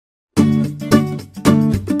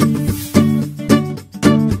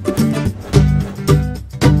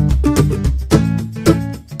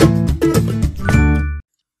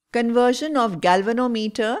Conversion of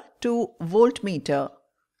galvanometer to voltmeter.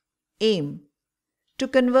 Aim: to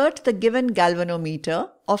convert the given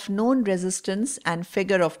galvanometer of known resistance and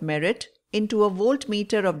figure of merit into a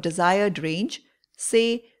voltmeter of desired range,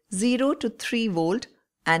 say 0 to 3 volt,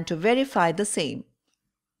 and to verify the same.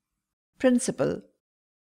 Principle: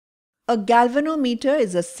 a galvanometer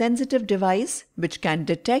is a sensitive device which can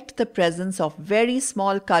detect the presence of very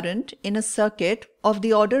small current in a circuit of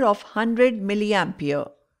the order of 100 milliampere.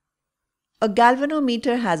 A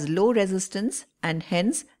galvanometer has low resistance and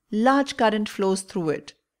hence large current flows through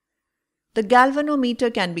it. The galvanometer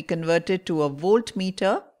can be converted to a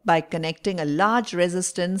voltmeter by connecting a large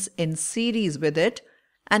resistance in series with it,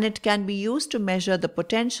 and it can be used to measure the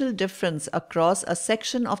potential difference across a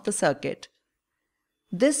section of the circuit.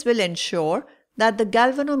 This will ensure that the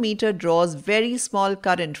galvanometer draws very small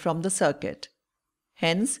current from the circuit.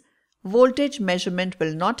 Hence, voltage measurement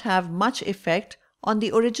will not have much effect on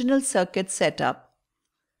the original circuit setup.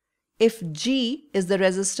 If G is the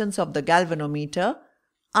resistance of the galvanometer,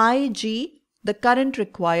 Ig the current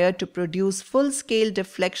required to produce full-scale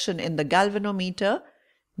deflection in the galvanometer,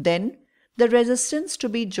 then the resistance to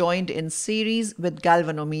be joined in series with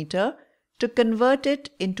galvanometer to convert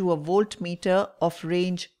it into a voltmeter of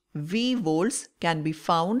range V volts can be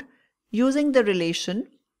found using the relation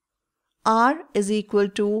R is equal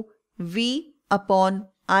to V upon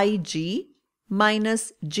Ig minus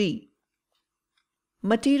G.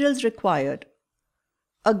 Materials required: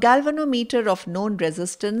 a galvanometer of known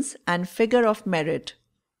resistance and figure of merit,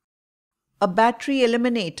 a battery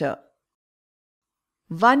eliminator,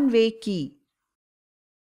 one-way key,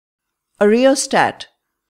 a rheostat,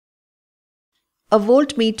 a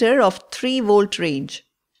voltmeter of 3 volt range,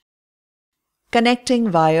 connecting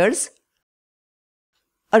wires,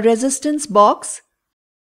 a resistance box.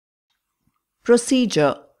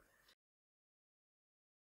 Procedure: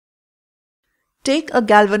 take a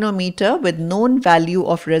galvanometer with known value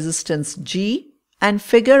of resistance G and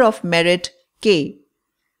figure of merit K.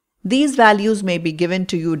 These values may be given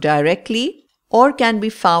to you directly or can be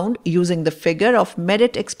found using the figure of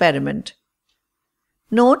merit experiment.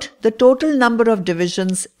 Note the total number of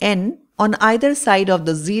divisions N on either side of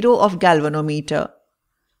the 0 of galvanometer.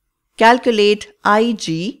 Calculate Ig,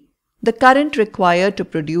 the current required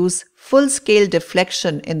to produce full-scale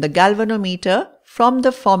deflection in the galvanometer, from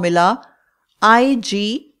the formula Ig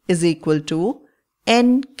is equal to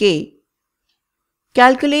Nk.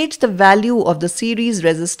 Calculate the value of the series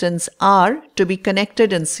resistance R to be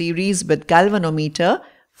connected in series with galvanometer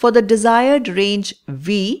for the desired range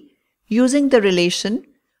V using the relation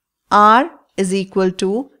R is equal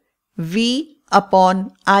to V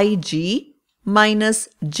upon Ig minus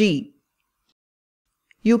G.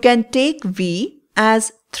 You can take V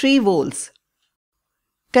as 3 volts.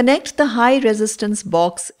 Connect the high resistance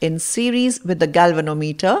box in series with the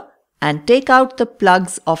galvanometer and take out the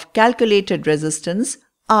plugs of calculated resistance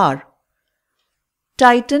R.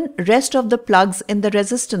 Tighten rest of the plugs in the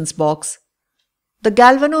resistance box. The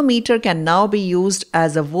galvanometer can now be used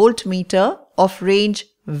as a voltmeter of range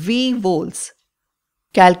V volts.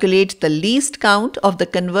 Calculate the least count of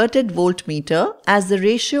the converted voltmeter as the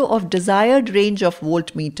ratio of desired range of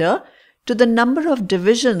voltmeter to the number of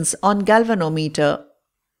divisions on galvanometer.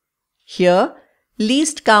 Here,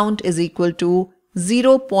 least count is equal to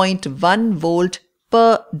 0.1 volt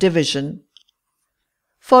per division.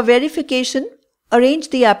 For verification, arrange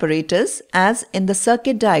the apparatus as in the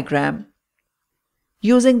circuit diagram.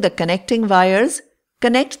 Using the connecting wires,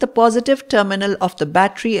 connect the positive terminal of the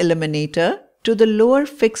battery eliminator to the lower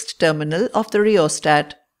fixed terminal of the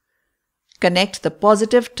rheostat. Connect the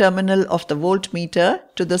positive terminal of the voltmeter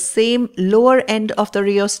to the same lower end of the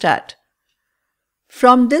rheostat.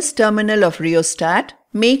 From this terminal of rheostat,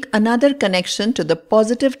 make another connection to the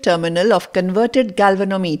positive terminal of converted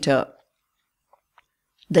galvanometer.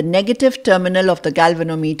 The negative terminal of the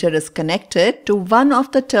galvanometer is connected to one of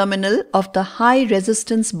the terminal of the high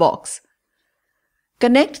resistance box.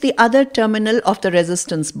 Connect the other terminal of the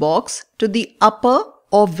resistance box to the upper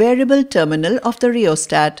or variable terminal of the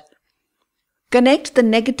rheostat. Connect the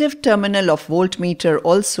negative terminal of voltmeter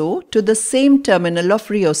also to the same terminal of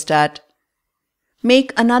rheostat.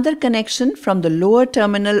 Make another connection from the lower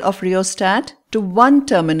terminal of rheostat to one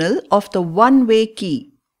terminal of the one-way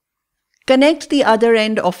key. Connect the other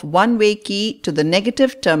end of one-way key to the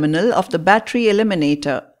negative terminal of the battery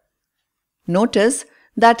eliminator. Notice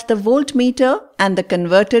that the voltmeter and the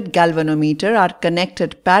converted galvanometer are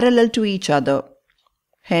connected parallel to each other.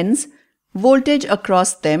 Hence, voltage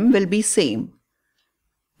across them will be same.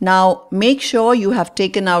 Now make sure you have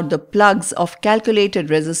taken out the plugs of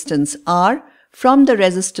calculated resistance R from the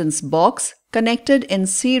resistance box connected in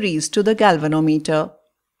series to the galvanometer.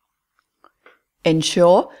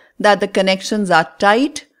 Ensure that the connections are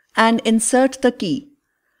tight and insert the key.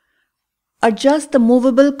 Adjust the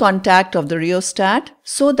movable contact of the rheostat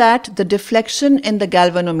so that the deflection in the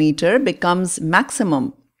galvanometer becomes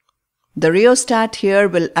maximum. The rheostat here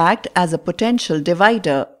will act as a potential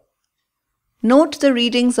divider. Note the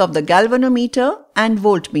readings of the galvanometer and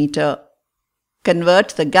voltmeter. Convert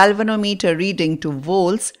the galvanometer reading to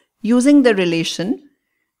volts using the relation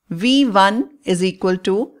V1 is equal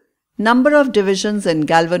to number of divisions in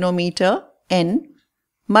galvanometer N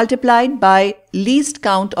multiplied by least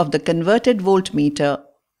count of the converted voltmeter.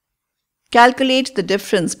 Calculate the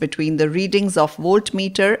difference between the readings of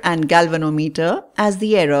voltmeter and galvanometer as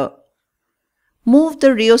the error. Move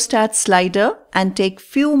the rheostat slider and take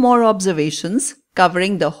few more observations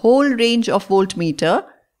covering the whole range of voltmeter,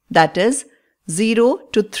 that is 0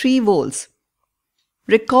 to 3 volts.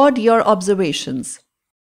 Record your observations.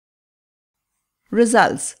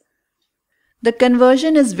 Results. The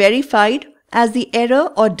conversion is verified as the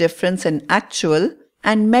error or difference in actual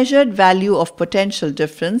and measured value of potential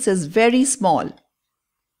difference is very small.